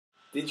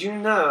Did you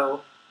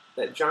know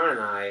that John and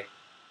I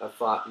have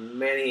fought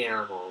many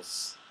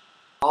animals,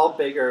 all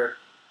bigger,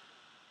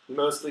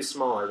 mostly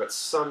smaller, but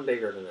some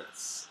bigger than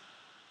us?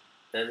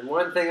 And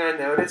one thing I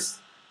noticed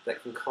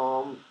that can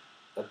calm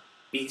a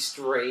beast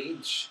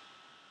rage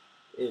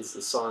is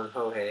the song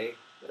Ho Hey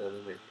by the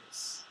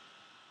Lumineers.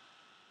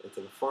 And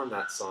to perform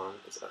that song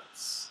is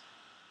us.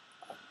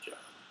 I'm John.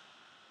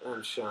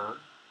 I'm Sean,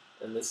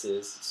 and this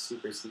is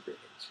Super Secret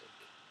Handshake.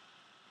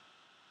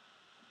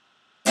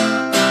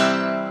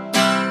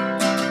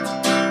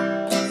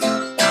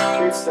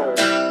 True story.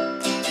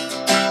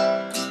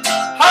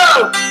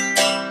 Ho!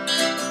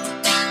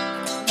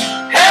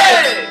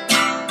 Hey!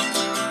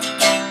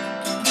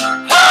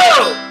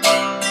 Ho!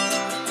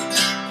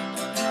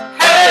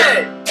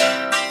 Hey!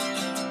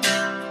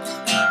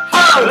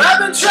 Ho! I've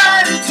been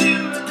trying to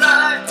do it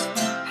right.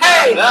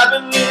 Hey! I've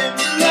been living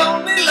a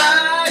lonely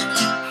life.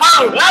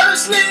 Ho! I've been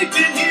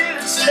sleeping here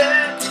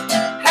instead.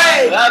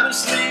 Hey! I've been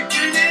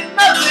sleeping in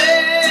my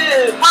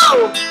bed.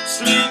 Ho!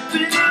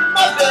 Sleeping in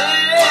my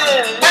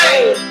bed.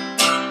 Hey!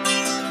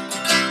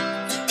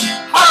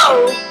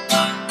 Ho!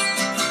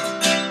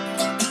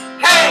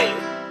 Hey!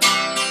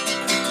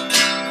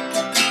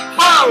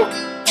 Ho!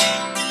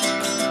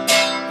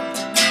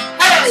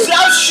 Hey! So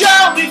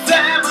show me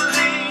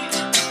family.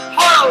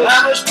 Ho!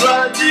 How much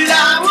blood did I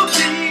will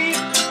be?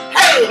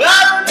 Hey! I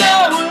don't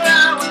know where I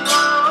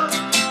belong.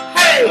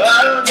 Hey! I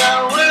don't know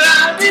where I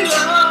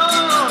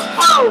belong.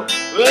 Ho!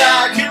 But I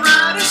can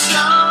write a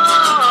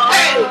song.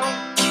 Hey!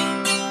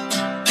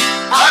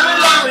 I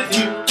belong with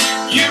you.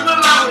 You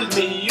belong with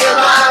me. You're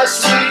my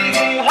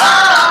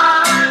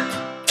sweetheart.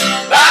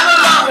 I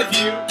belong with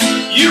you.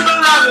 You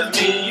belong with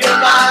me. You're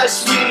my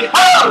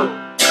sweetheart.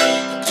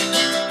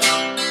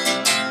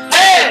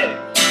 Hey!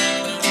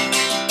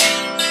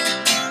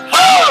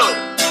 Ho!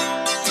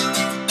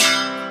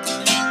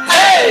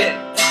 Hey!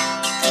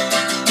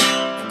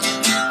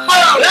 Ho!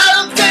 I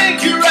don't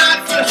think you're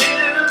right for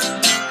him.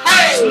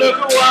 Hey! Look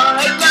at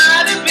what it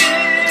might have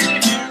been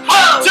if you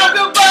took a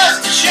bus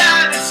to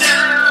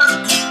Chinatown.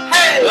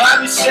 Hey! I'd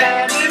be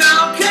standing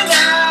on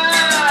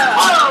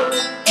Canal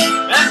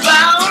and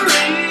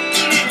Bowery.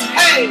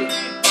 Hey!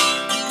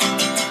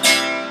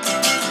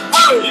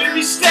 Oh, you'd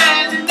be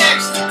standing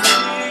next to me.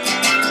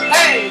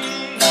 Hey!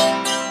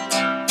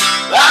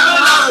 I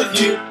belong with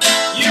you.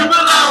 You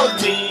belong with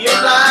me.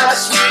 You're my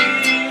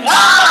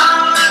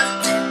sweetheart.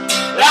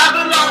 I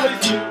belong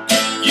with you.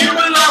 You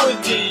belong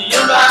with me.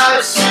 You're my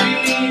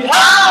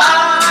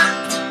sweetheart.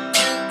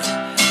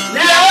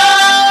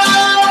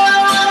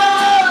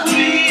 Now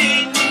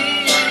we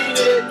need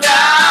it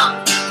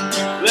now.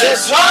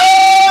 Let's hope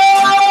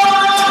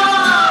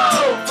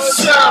for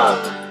some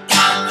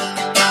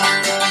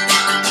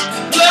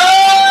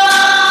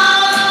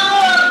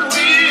love.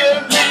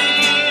 We're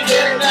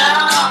needed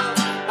now.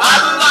 I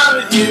belong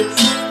with you.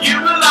 You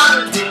belong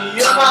with me.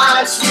 You're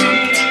my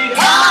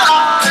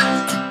sweetheart.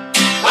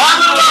 I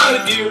belong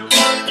with you.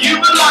 You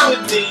belong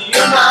with me.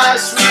 You're my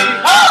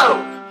sweetheart.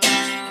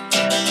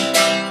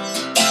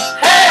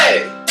 Hey!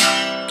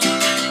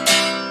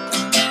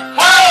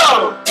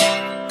 Ho!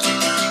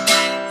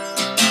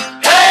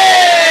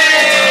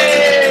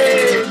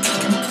 Hey!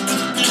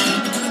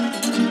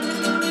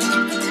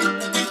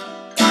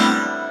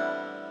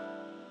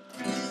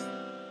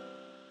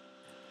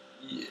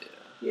 Yeah.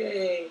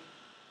 Yay.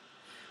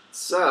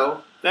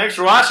 So, Thanks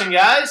for watching,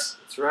 guys.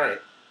 that's right.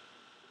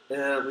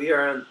 We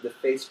are on the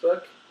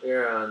Facebook. We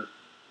are on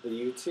the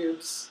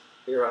YouTubes.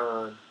 We are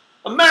on...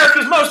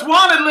 America's Most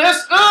Wanted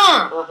list.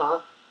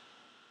 Uh-huh.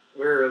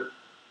 We're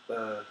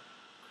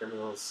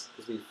criminals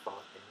because we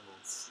fought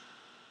animals.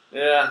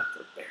 Yeah.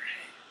 With bare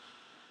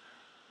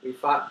hands. We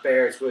fought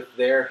bears with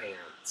their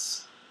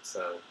hands.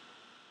 So,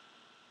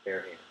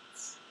 bare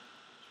hands.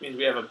 Which means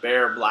we have a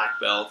bear black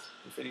belt.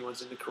 If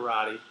anyone's into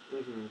karate,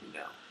 Mm-hmm. you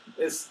know.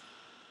 It's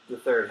the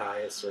third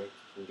highest rank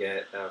you can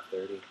get out of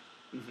 30.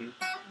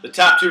 The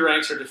top 2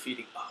 ranks are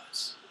defeating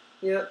us.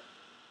 Yep.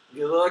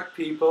 Good luck,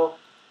 people.